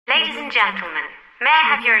Ladies and gentlemen, may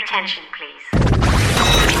I have your attention, please?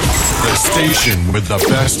 The station with the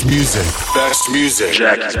best music. Best music.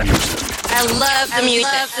 Jackie's music. I love the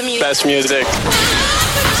music. Best music.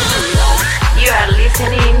 You are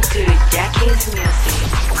listening to Jackie's Music.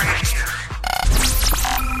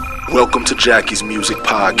 Welcome to Jackie's Music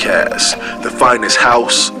Podcast, the finest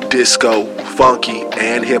house, disco, funky,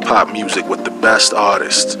 and hip-hop music with the best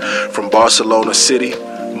artists. From Barcelona City,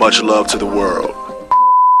 much love to the world.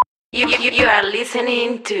 You are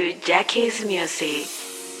listening to Jackie's Music.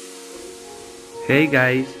 Hey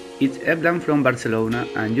guys, it's Ebdan from Barcelona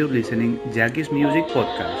and you're listening Jackie's Music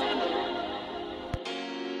Podcast.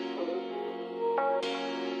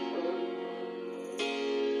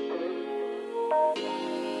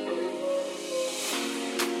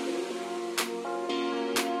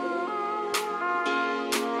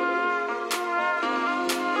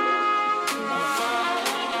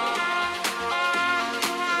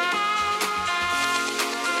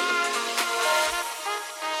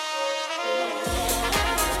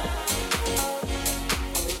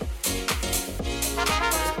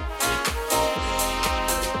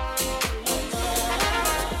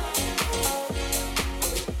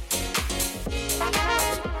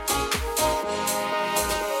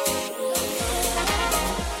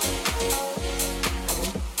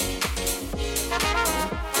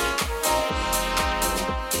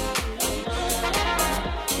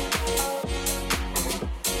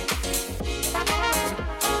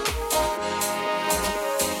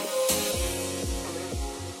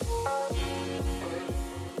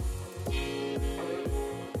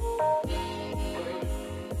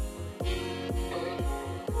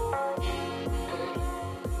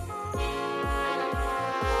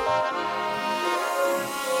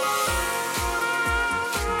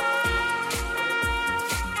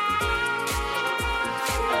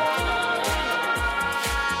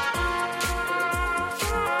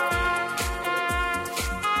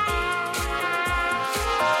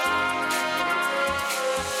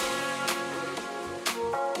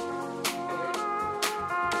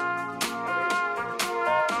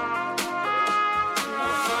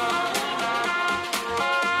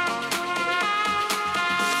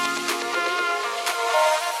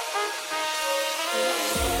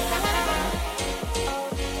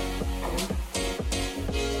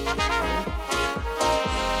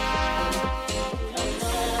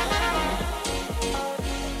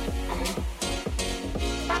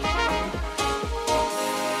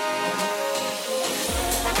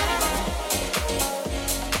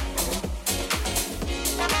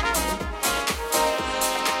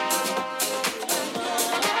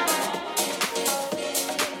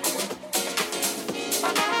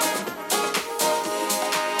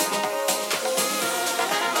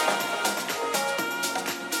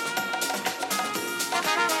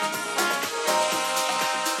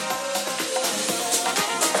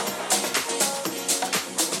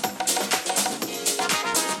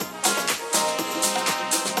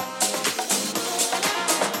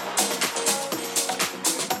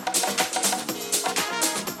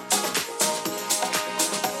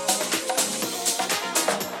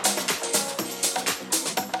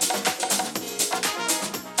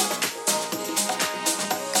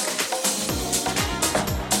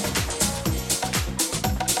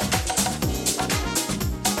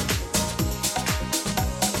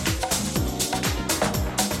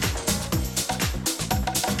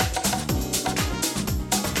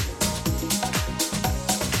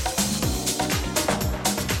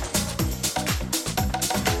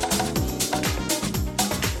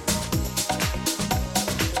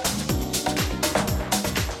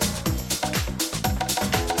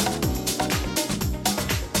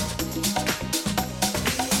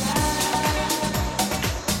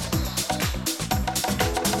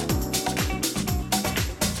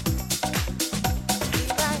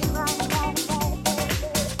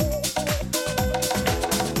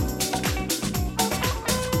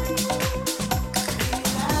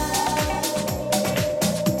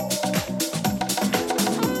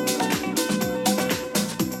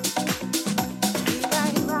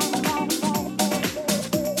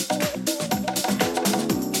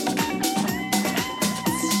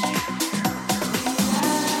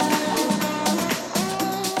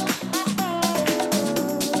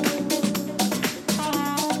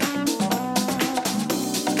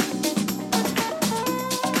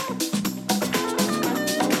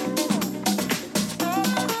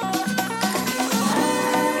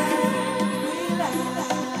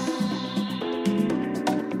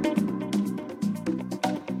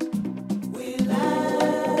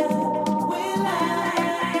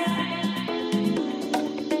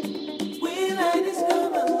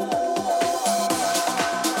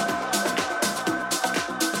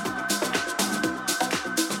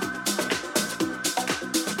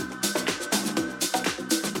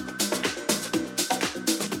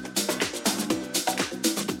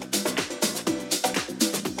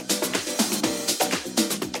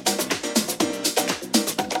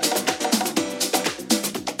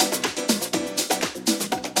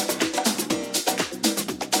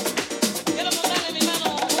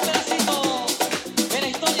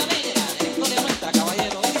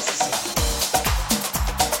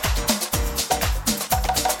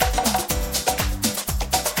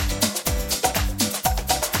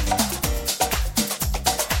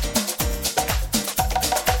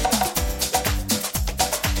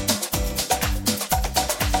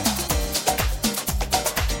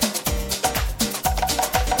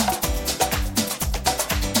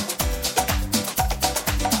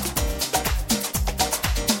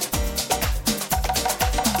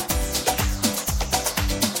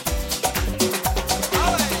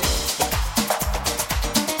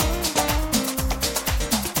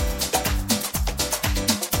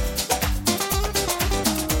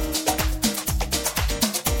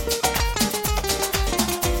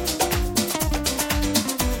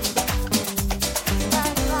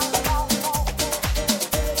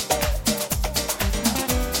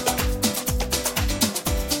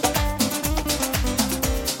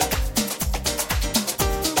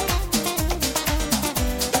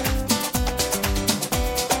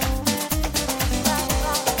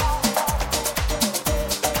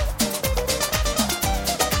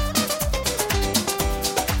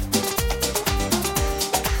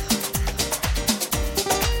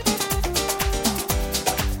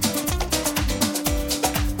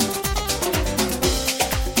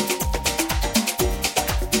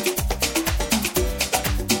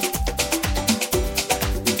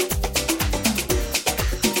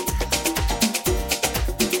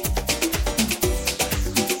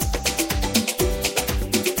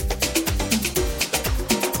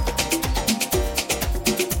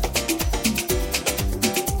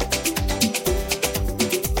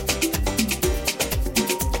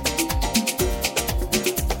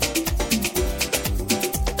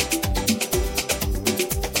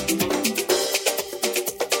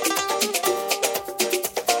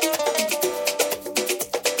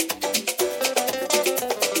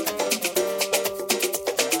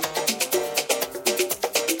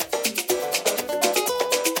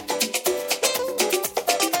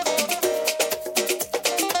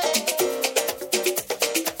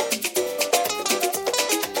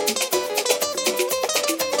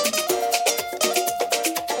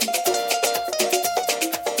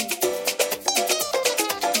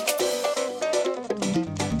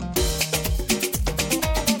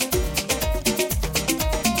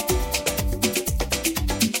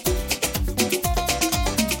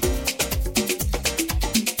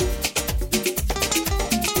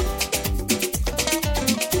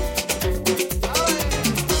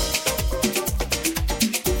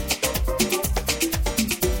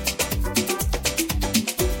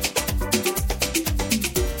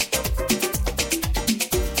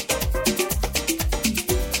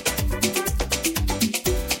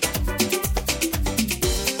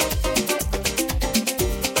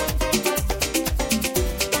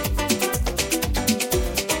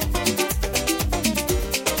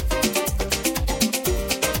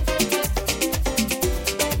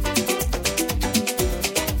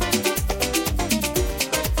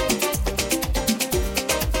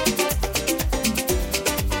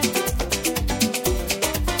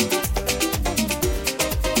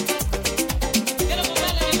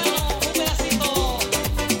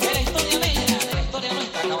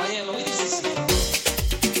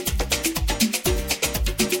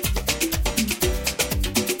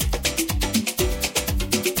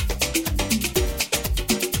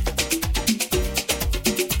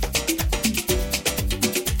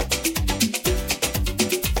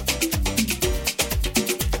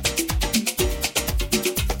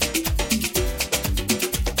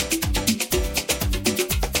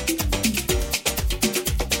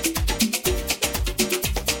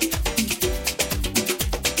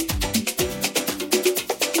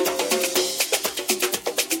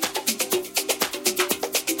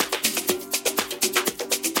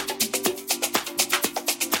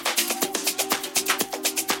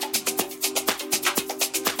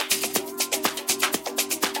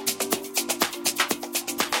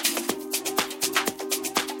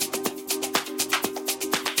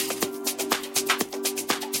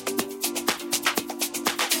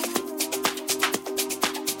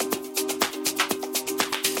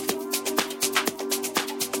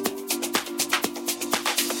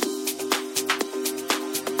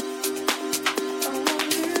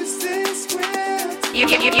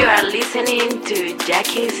 You are listening to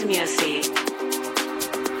Jackie's Music.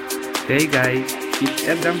 Hey guys, it's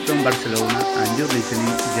Ebram from Barcelona and you're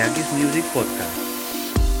listening to Jackie's Music Podcast.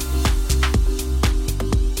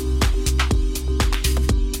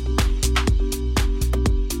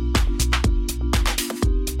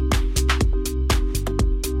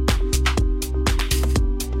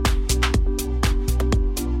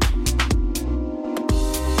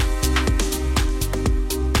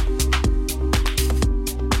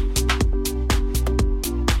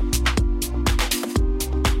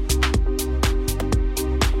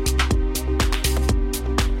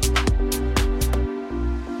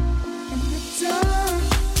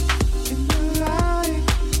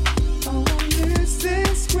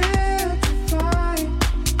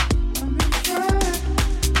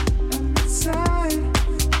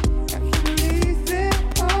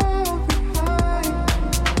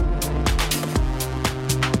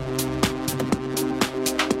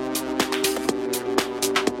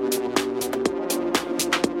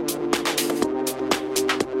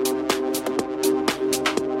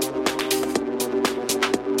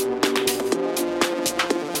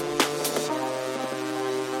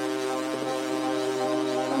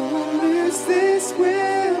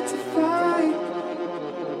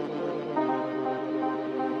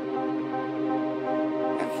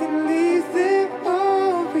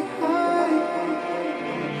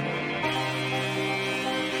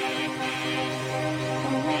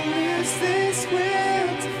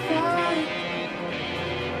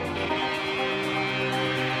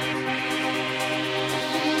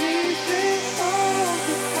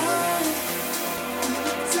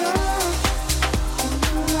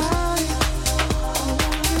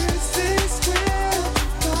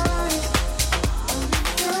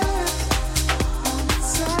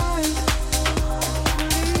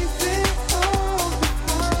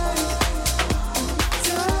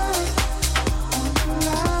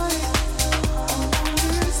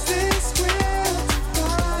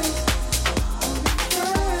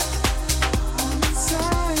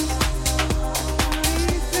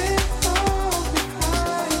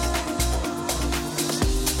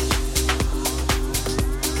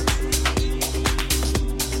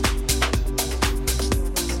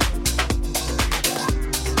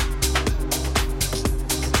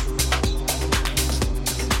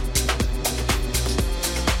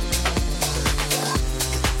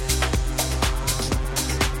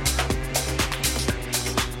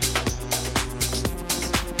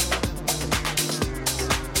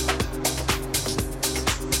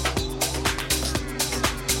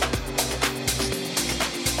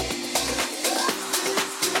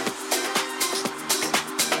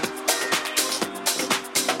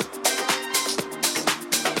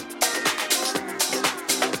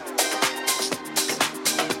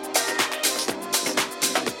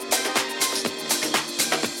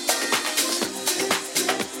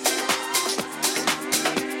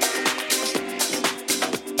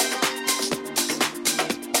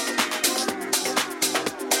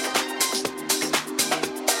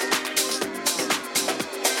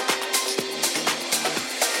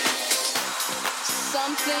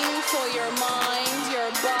 Something for your mind, your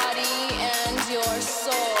body, and your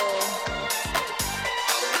soul.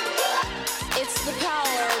 It's the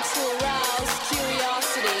power to arouse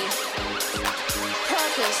curiosity,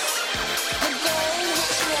 purpose, the goal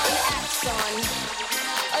which one acts on.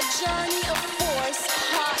 A journey of force,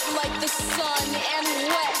 hot like the sun and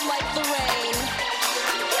wet like the rain.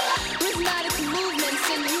 Rhythmic movements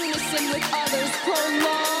in unison with others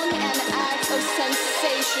prolong an act of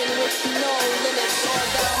sensation with no limits or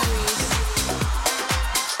boundaries.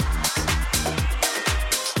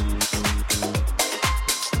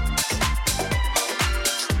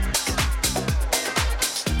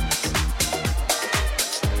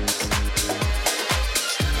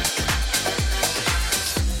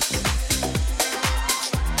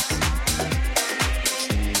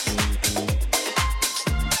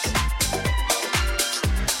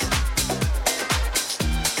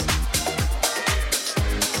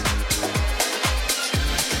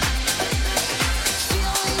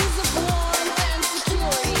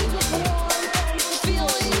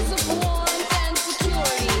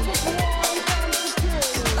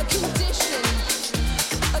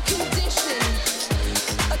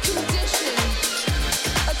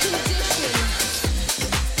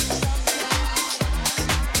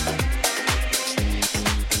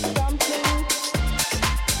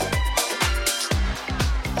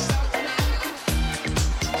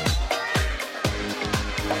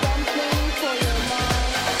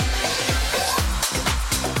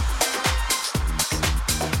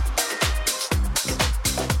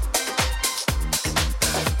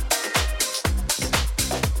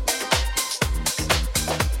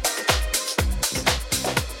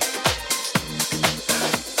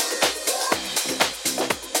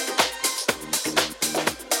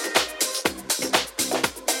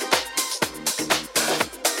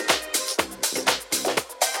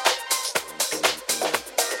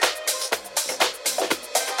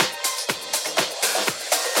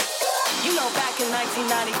 back in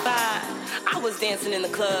 1995, I was dancing in the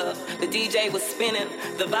club. The DJ was spinning.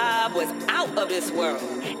 The vibe was out of this world.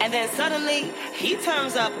 And then suddenly, he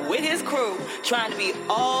turns up with his crew, trying to be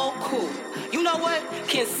all cool. You know what?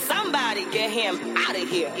 Can somebody get him out of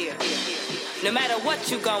here? No matter what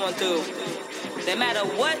you going through. No matter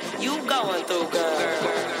what you going through, girl.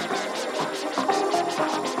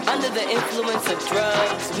 Under the influence of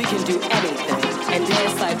drugs, we can do anything and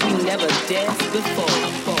dance like we never danced before.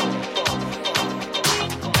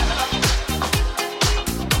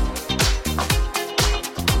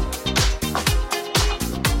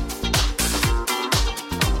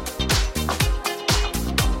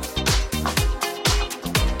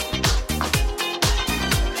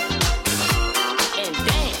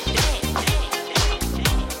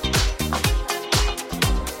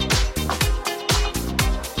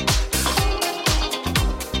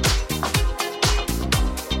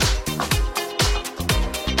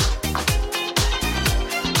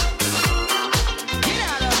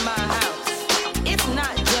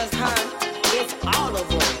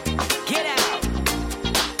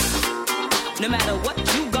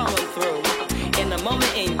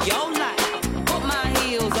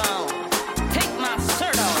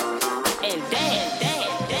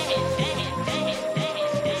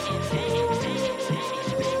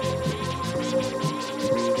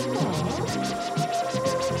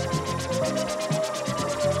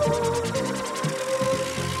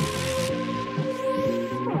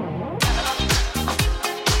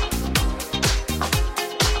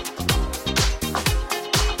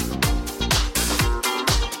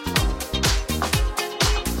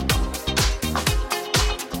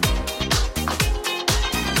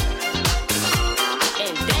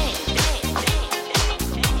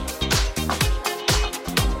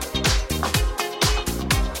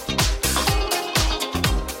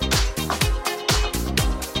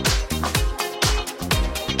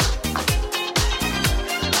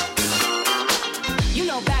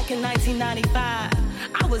 In 1995,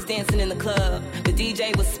 I was dancing in the club. The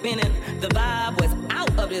DJ was spinning. The vibe was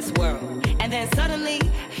out of this world. And then suddenly,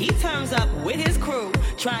 he turns up with his crew,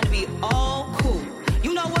 trying to be all cool.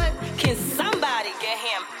 You know what? Can somebody get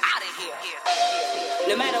him out of here?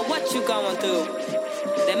 No matter what you going through.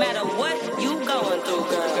 No matter what you going through,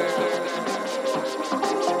 girl.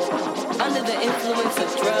 Under the influence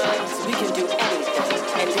of drugs, we can do anything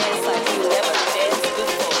and dance like we never danced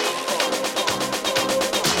before.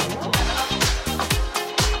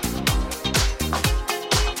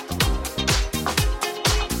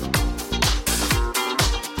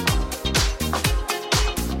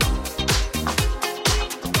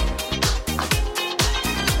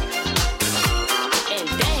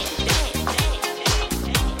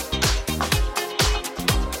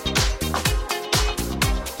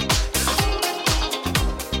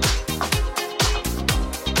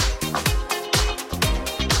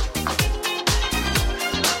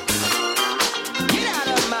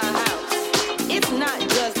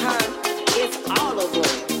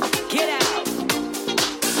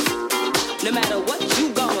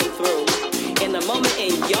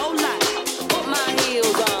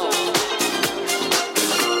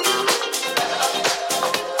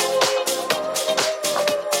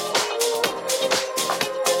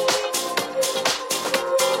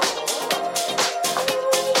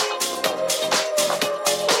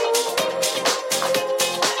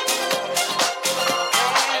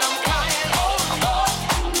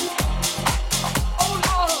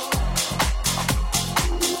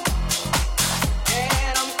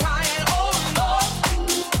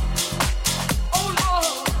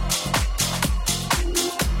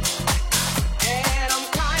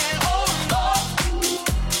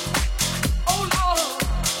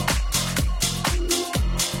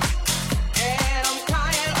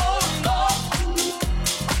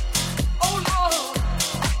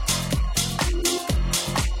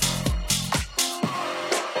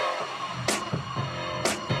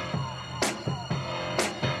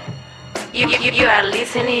 You are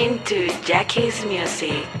listening to Jackie's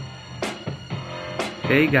Music.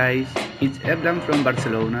 Hey guys, it's Ebram from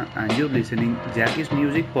Barcelona and you're listening Jackie's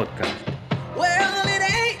Music Podcast. Well, it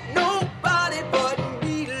ain't nobody but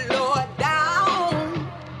me, Lord, down.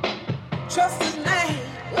 Trust his name.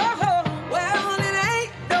 Well, it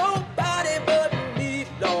ain't nobody but me,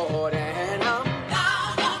 Lord, and I'm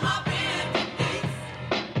down on my bending knees.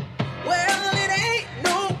 Well, it ain't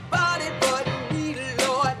nobody but me,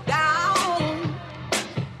 Lord, down.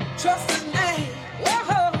 Trust his name.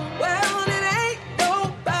 Well, it ain't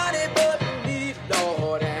nobody but me,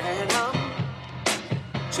 Lord, and I'm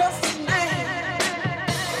trust his name.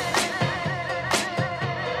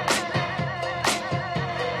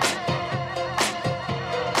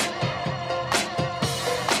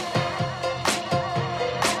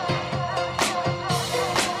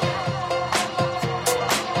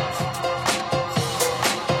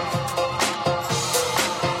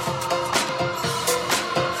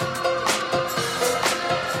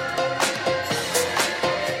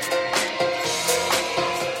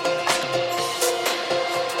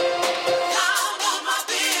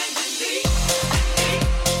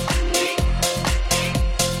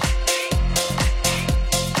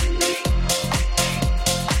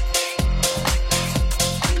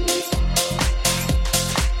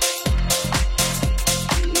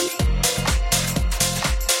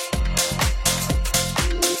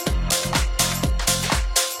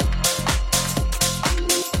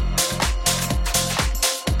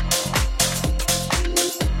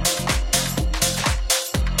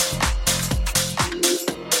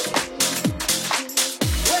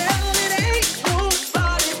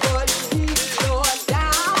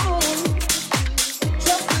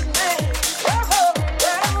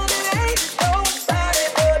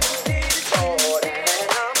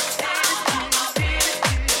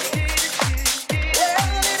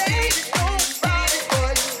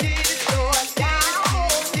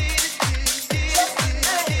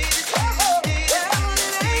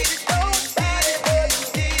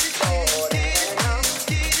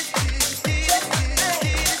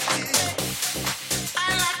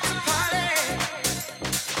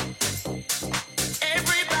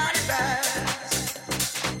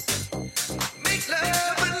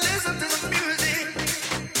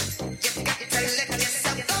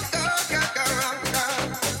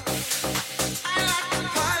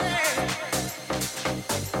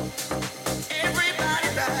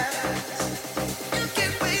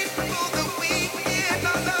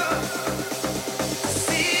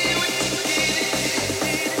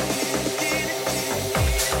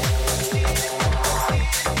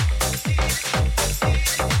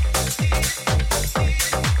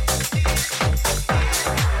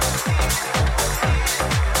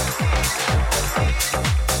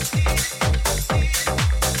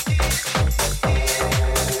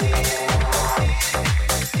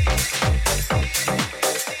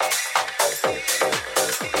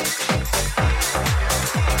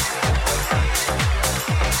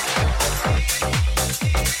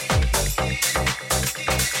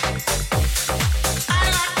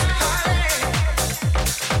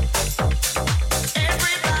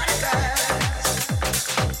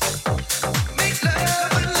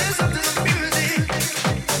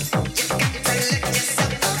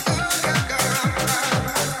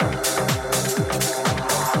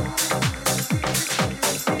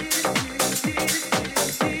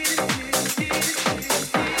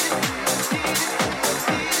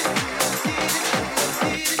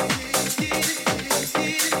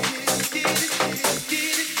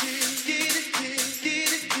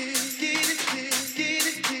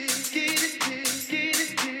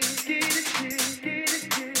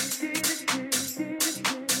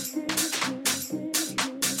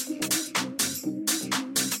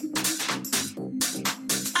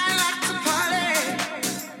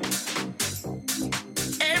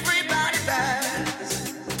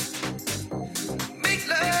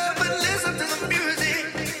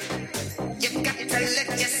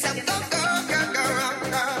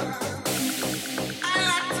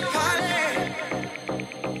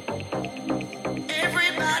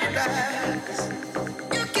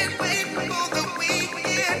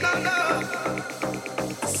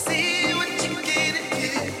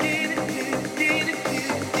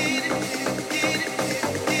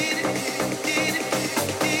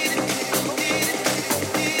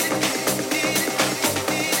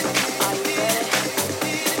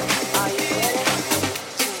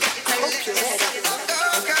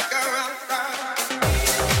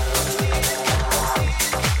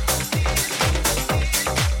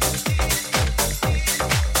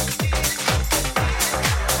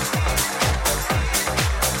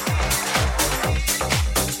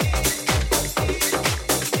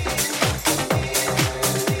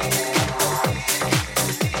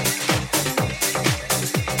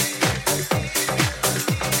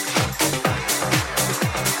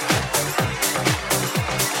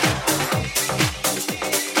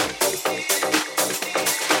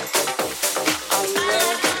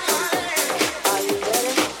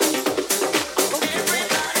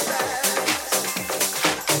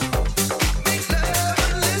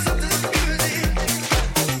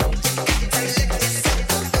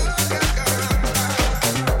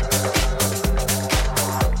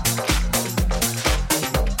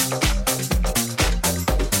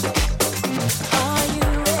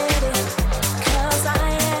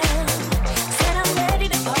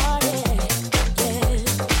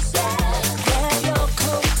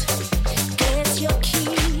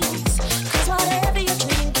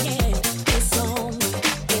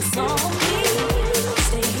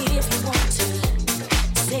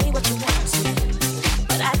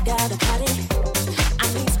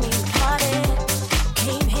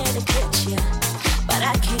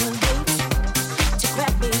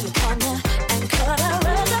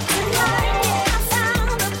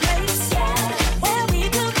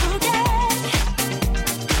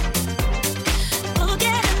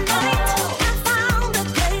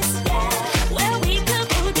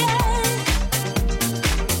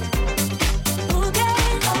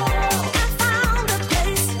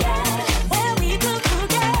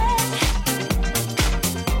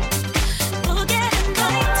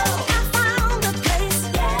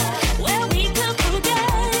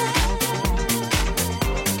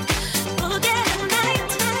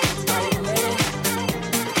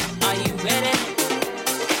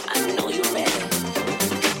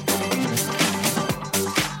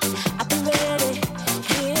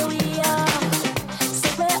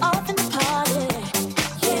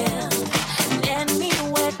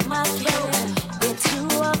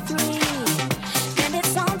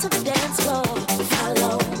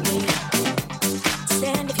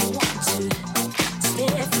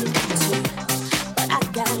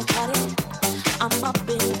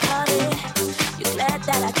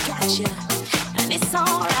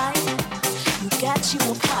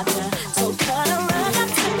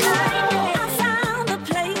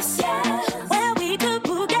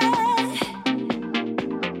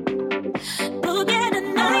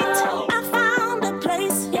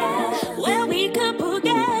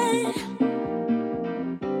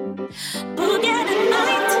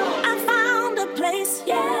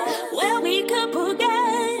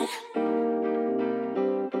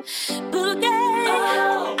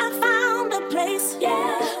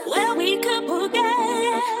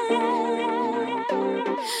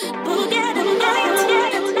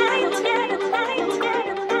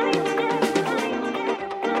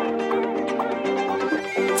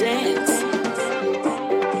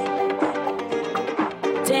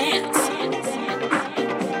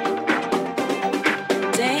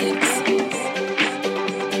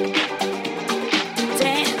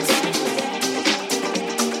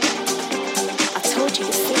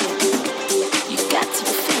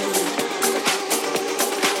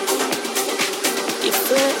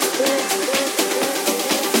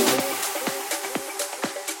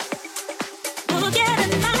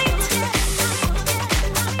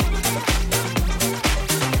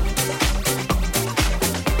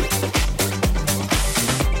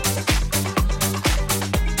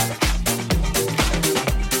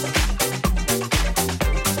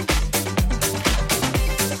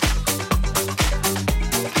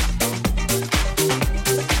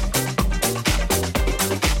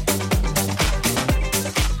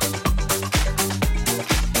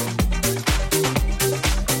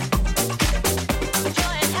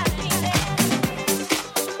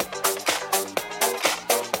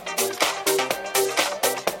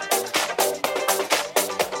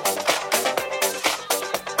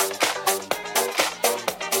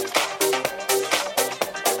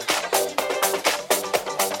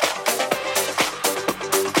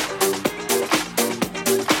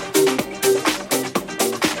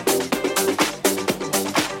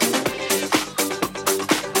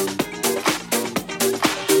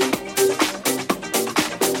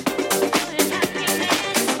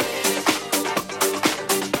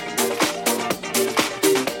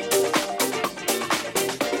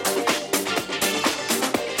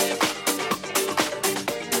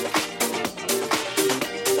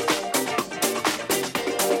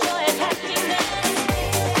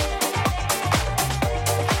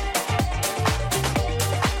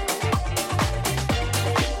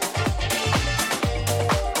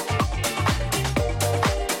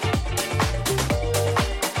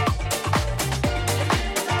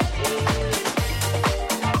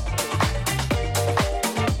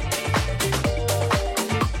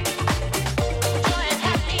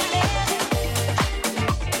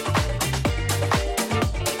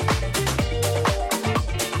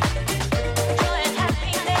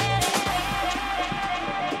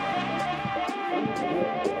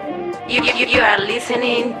 You are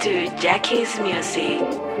listening to Jackie's Music.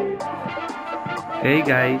 Hey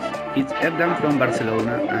guys, it's Ebdan from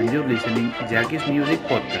Barcelona and you're listening Jackie's Music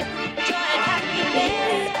Podcast.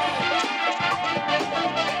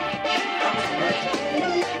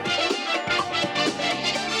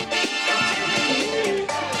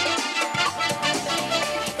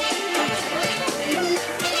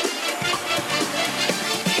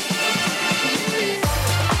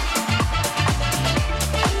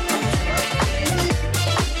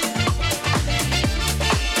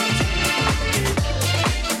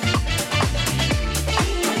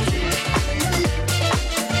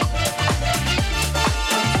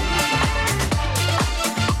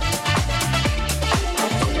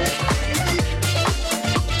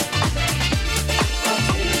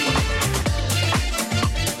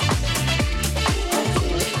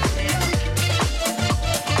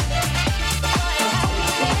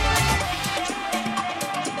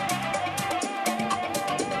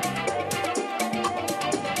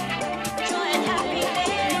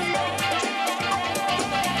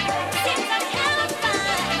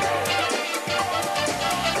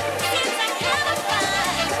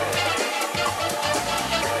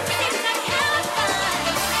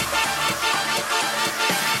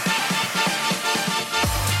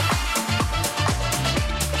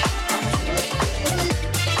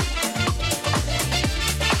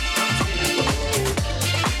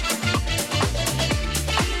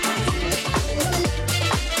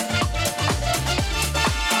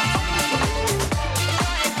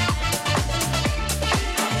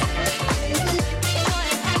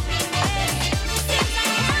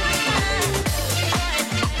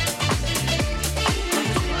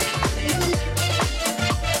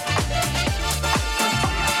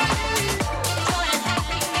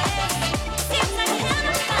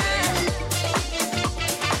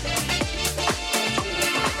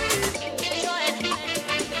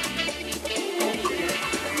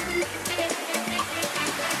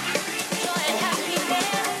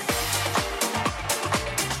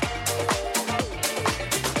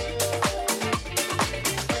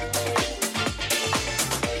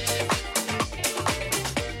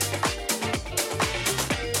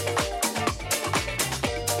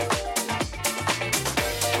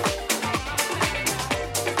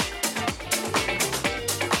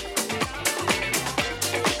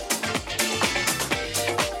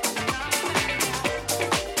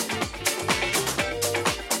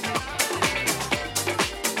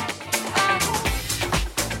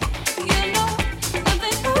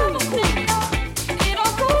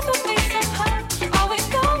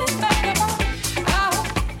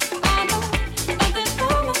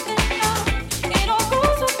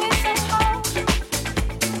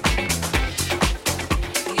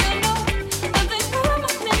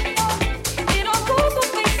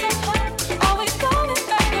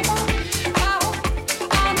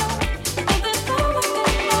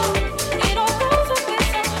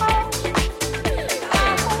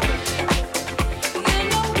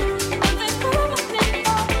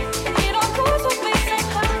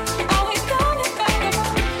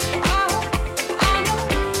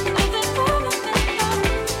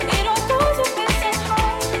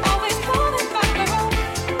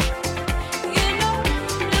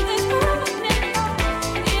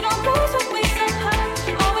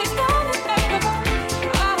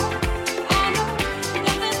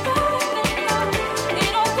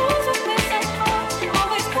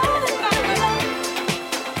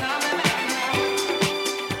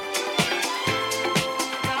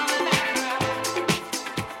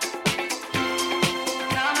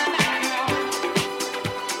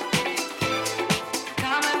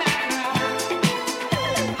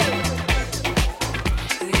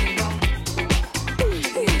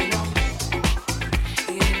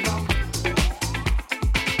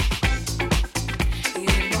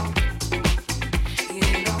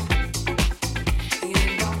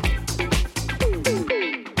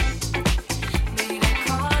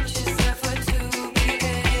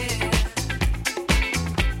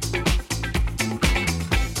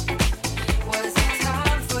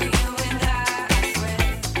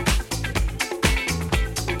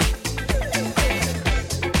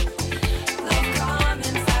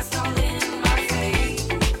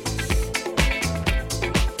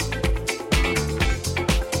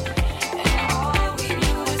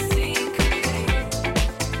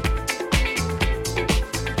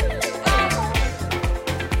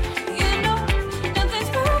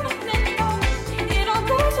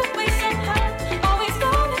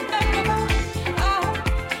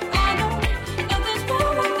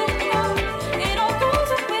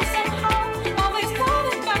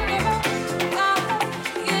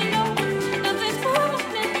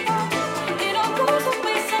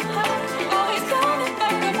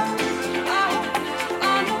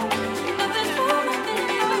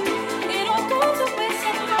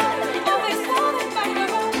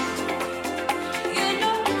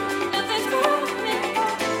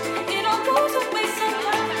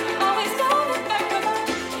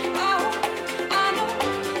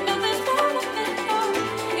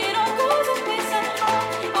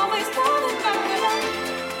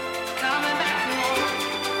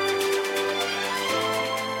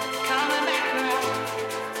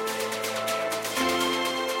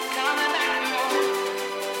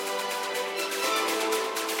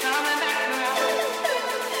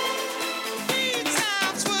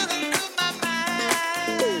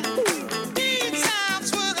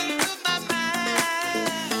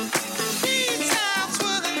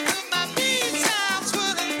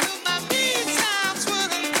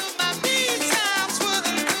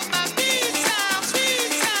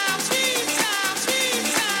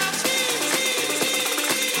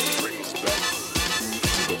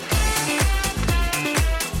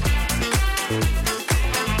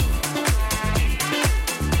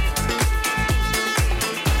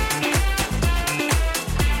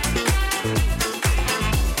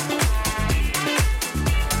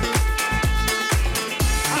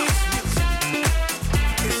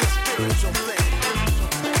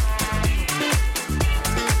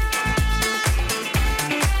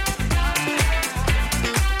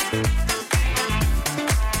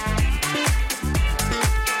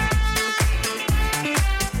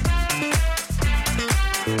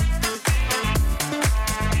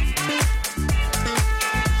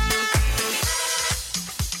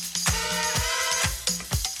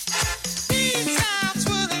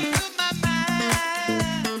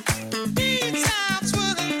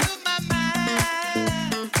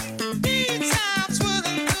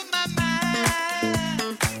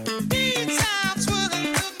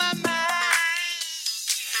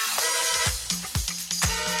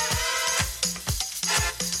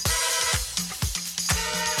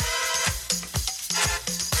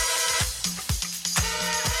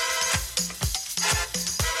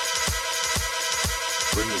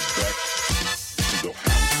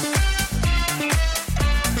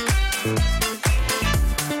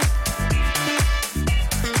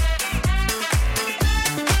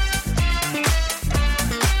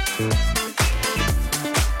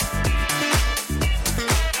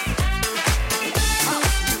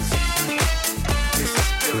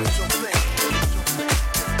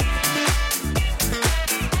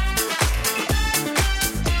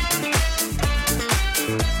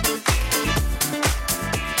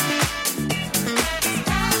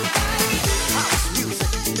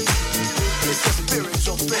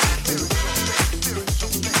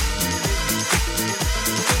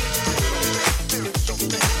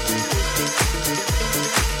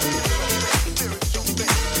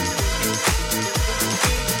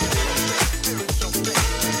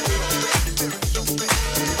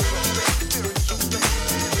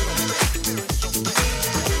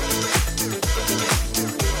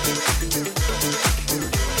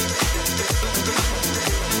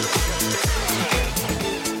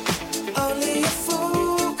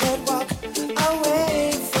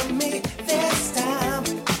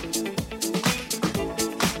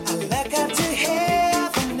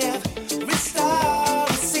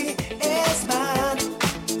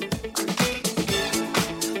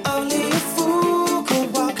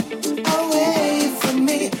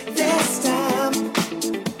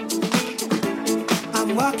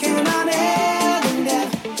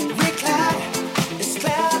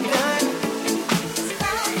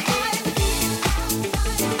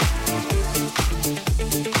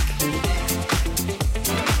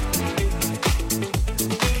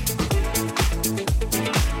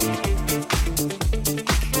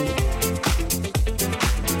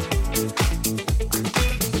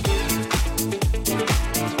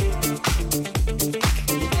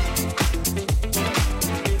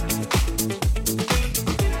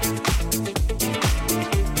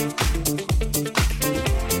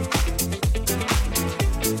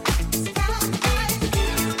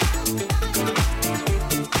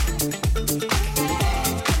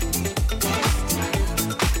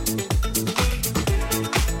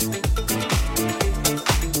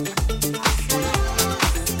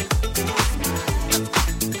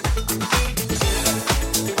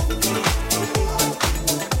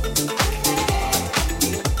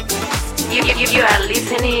 You are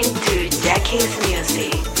listening to Jackie's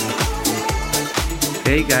Music.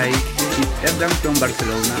 Hey guys, it's Edgar from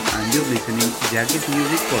Barcelona and you're listening Jackie's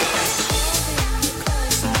Music Podcast.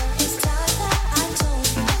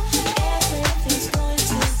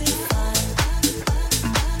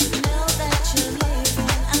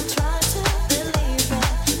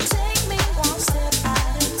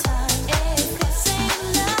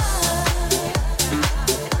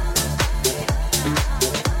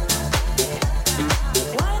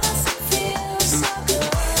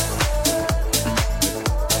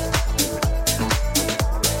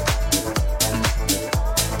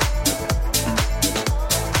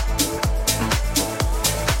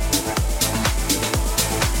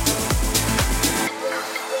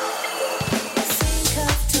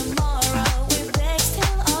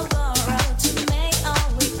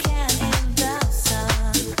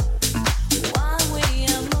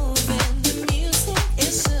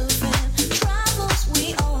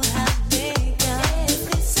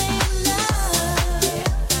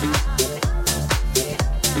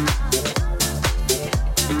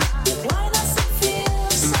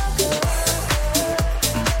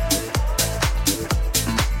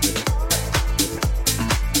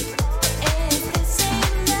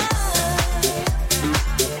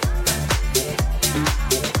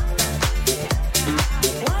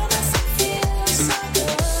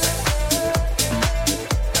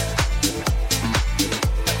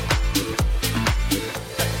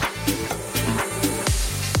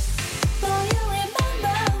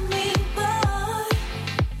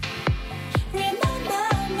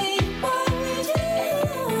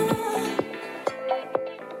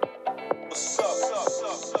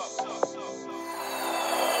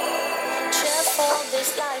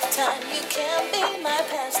 can be my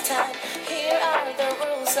pastime. Here are the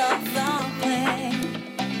rules of the play.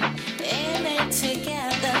 In it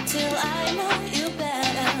together till I know you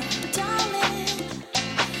better. Darling,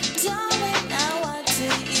 darling, now what do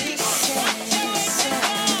you say?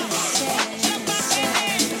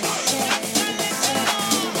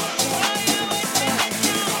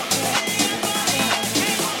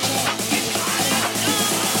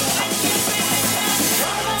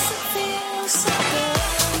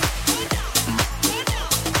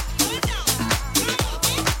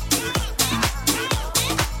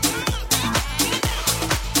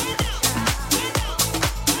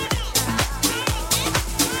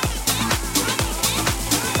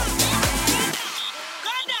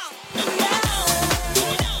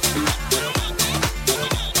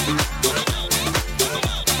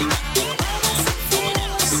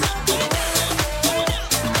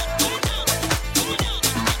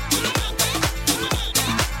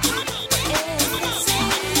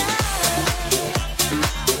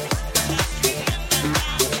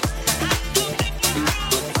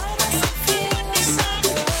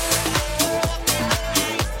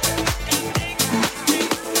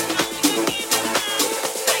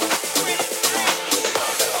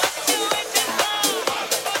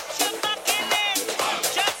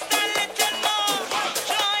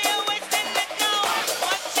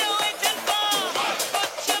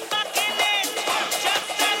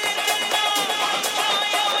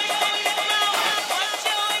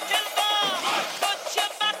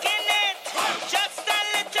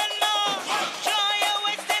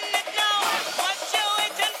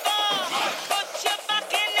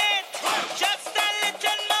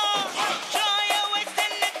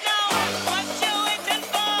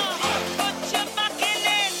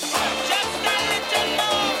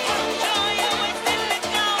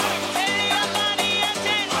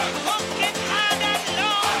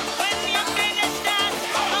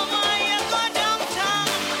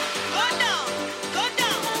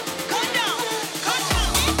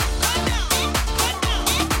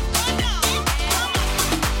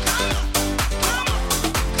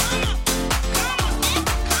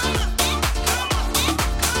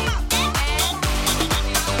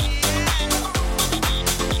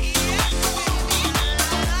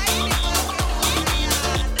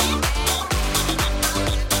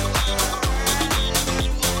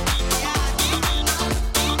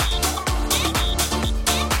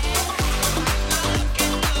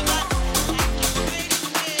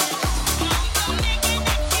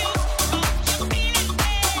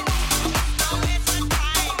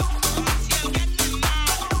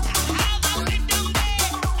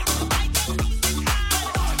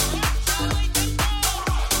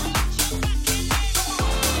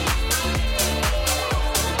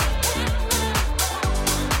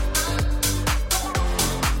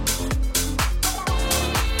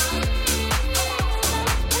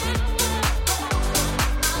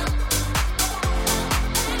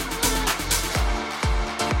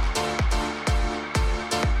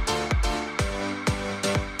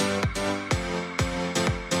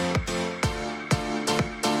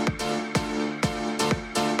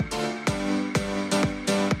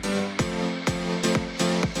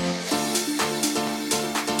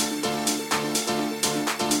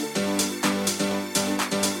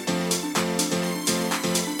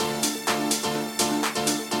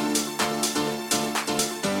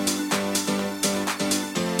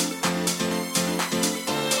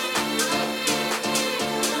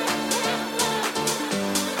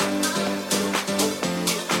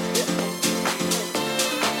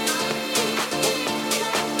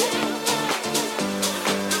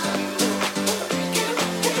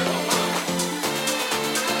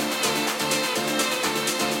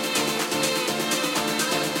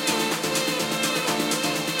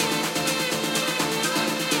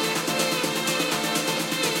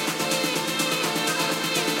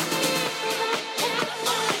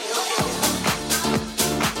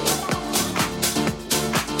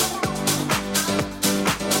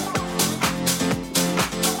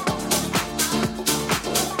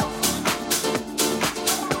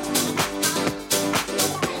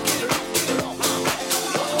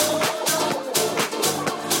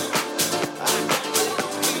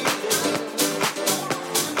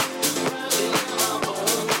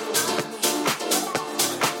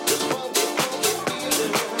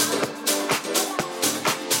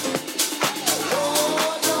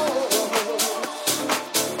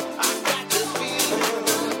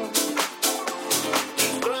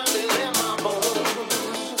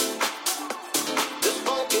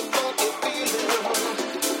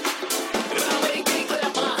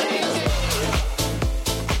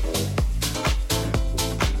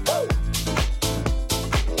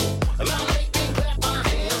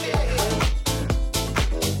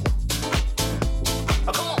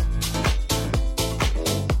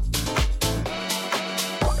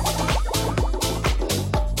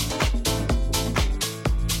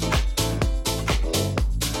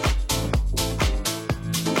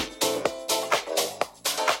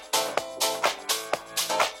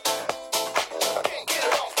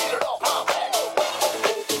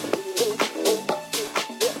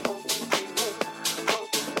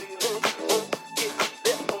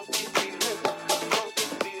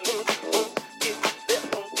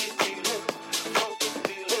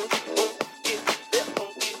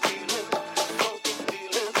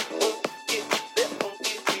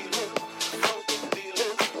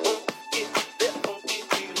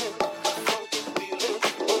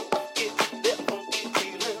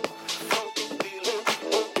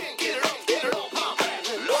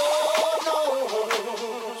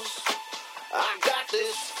 I got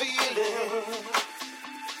this feeling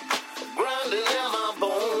grinding in my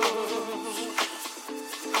bones.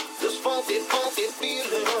 This funky, funky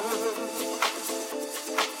feeling.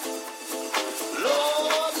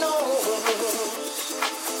 Lord knows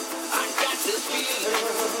I got this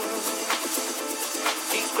feeling.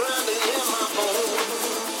 Keeps grinding in my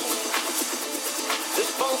bones.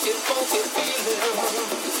 This funky, funky feeling.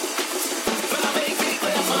 Now make me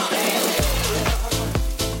clap my hands.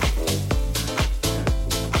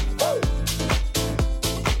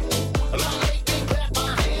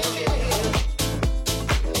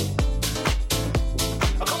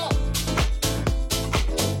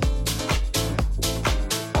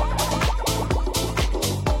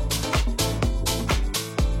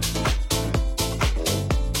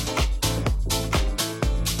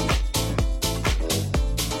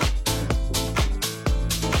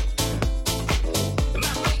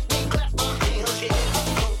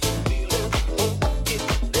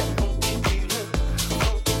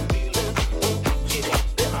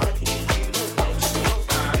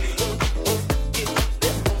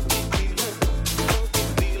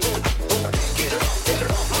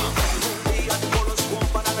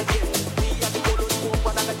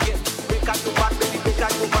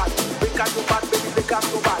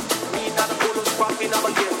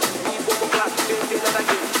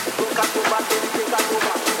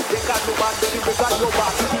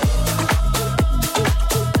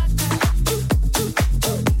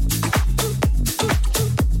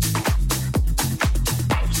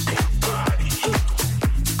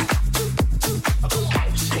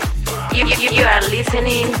 You are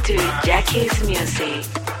listening to Jackie's Music.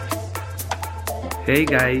 Hey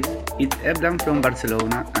guys, it's Ebdan from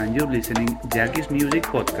Barcelona and you're listening Jackie's Music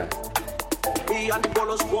Podcast. Me and the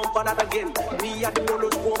bolos want for that again. Me and the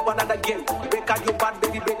bolos want for that again. Break out your bad,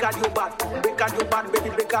 baby, break out your bad. Break out your bad, baby,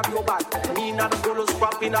 break out your bad. Me and the bolos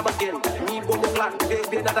rapping up again. Me bolo clan,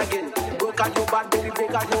 baby, that again. Break out your bad, baby,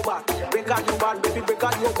 break out your bad. Break out your bad, baby, break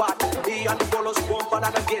out your bad. Me and the bolos want for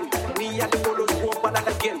that again. Me and the bolos want for that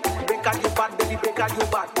again. Break out your bad, baby, break out your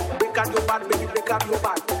bad. Break out your bad, baby, break out your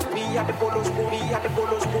bad. Me and the bolos, me and the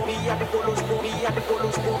bolos, me and the bolos, me and the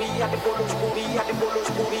bolos, me and the bolos, me and the bolos,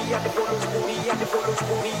 me and the bolos, me and the bolos,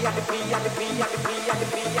 me and the free and the free and the free and the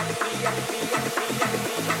free and the free and the free and the free and the free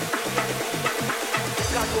and the free.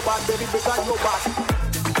 Break out your bad, baby, break out your bad.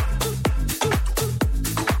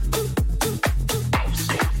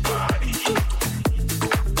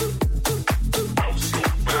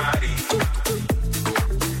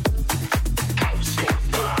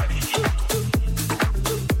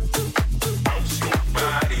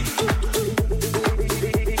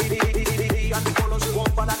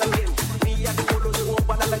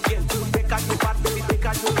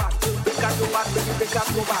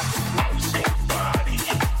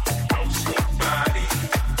 Body.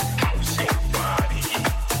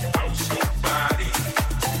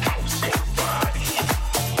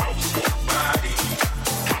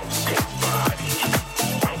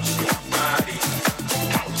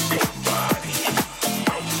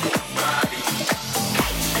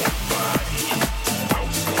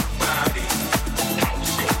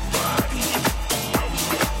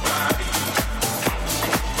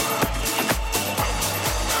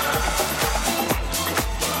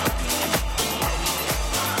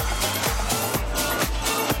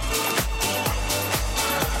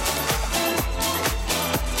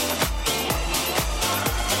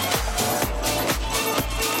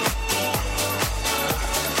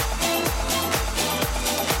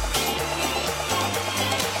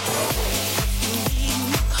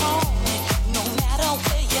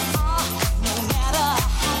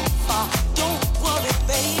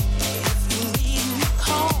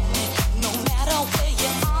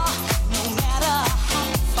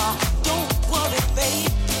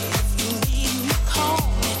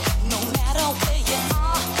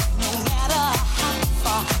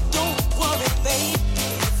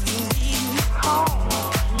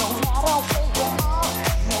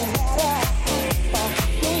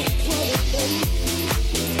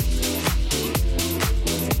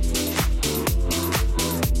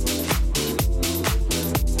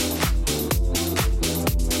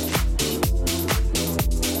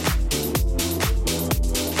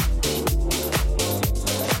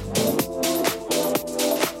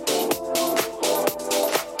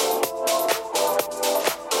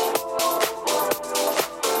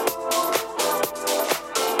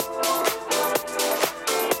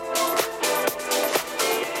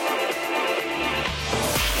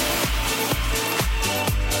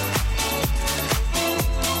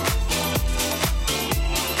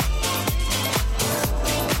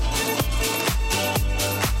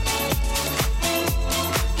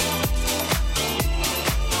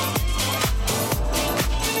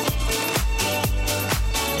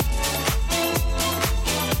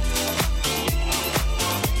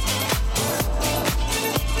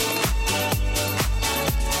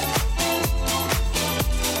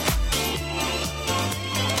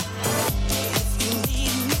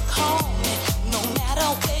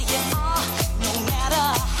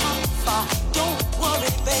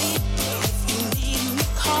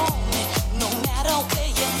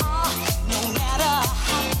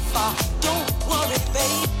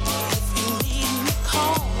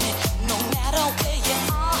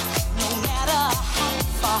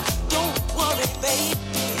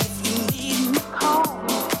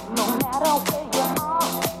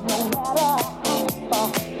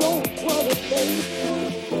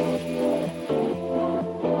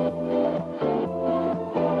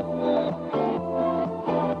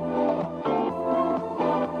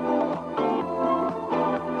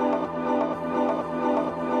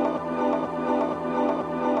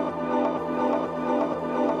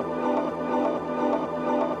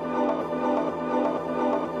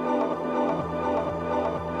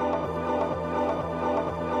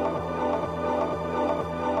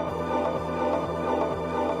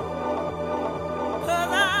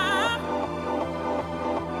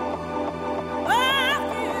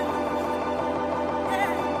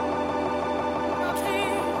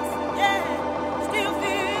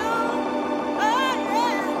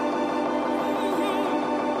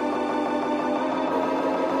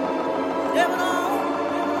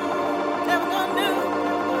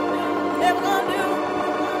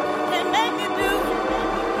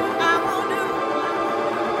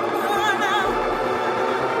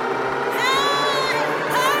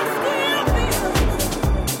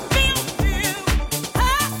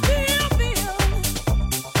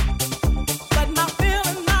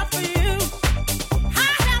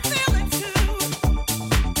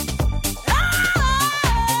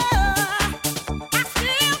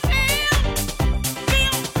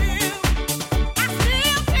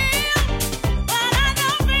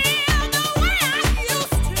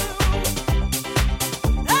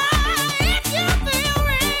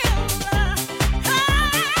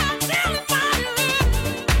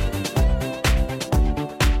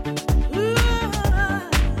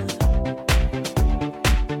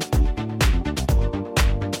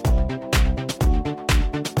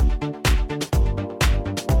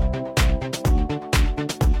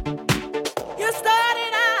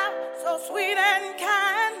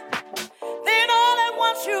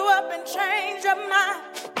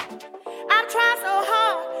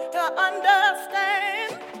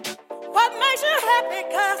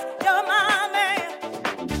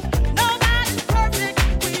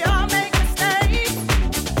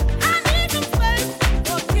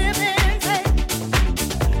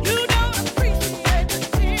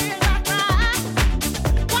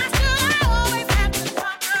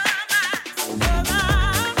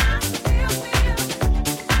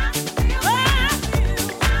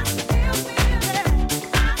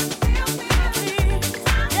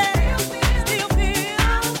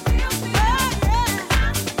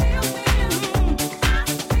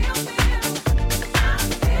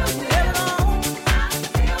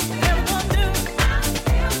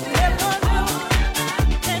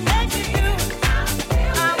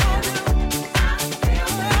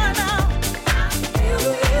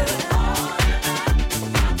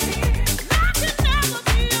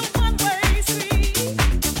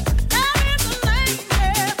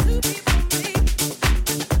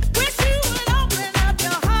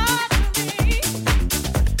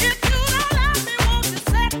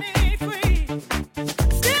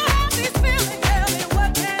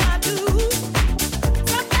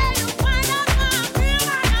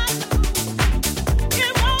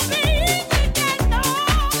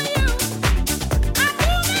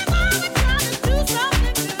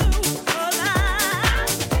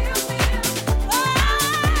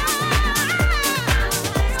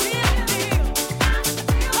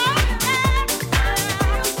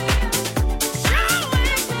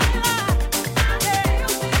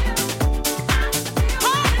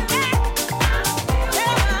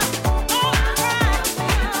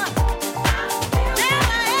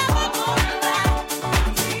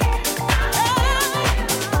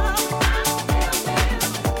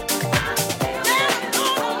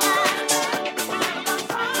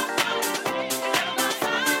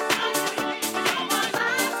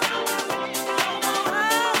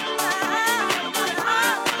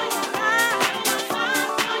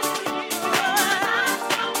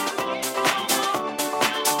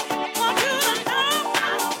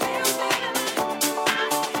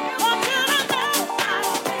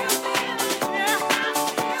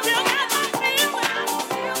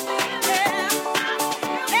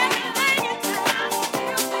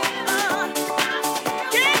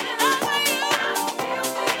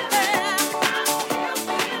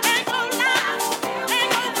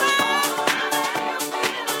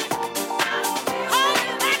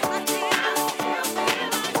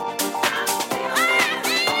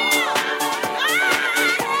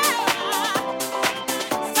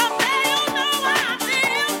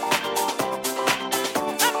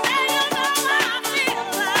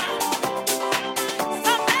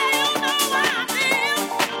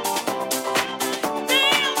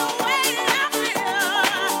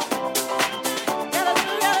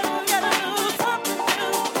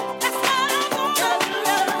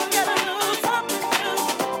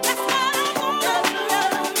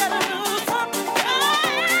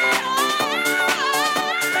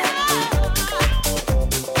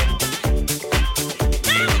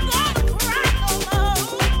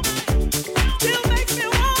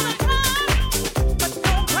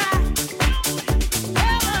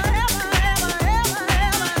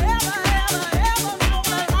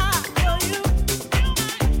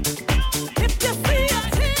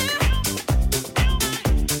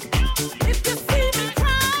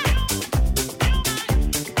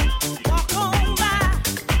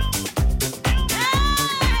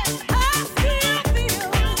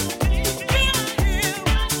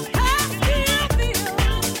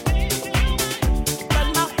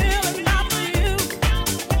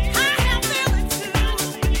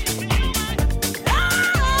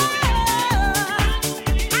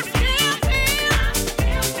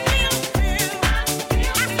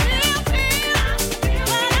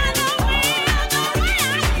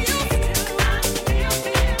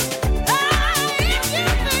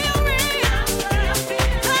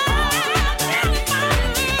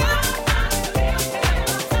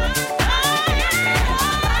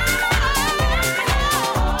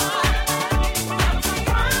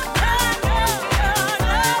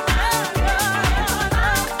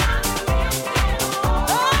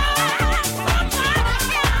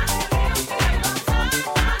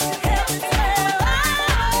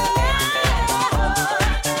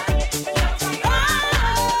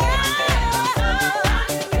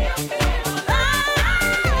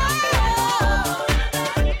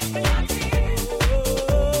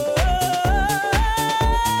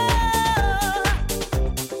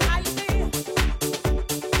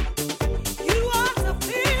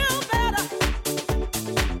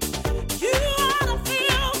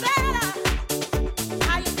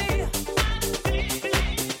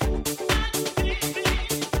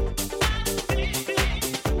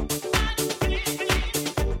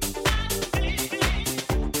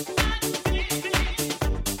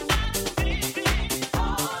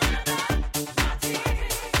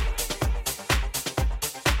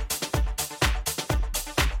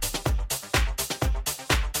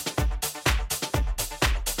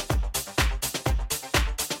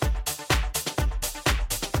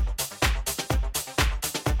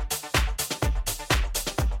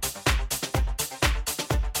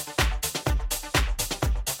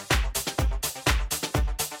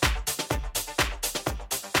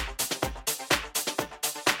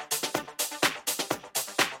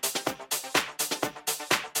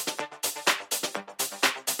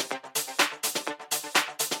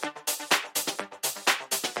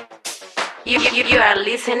 You are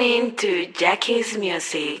listening to Jackie's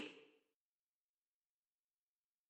music.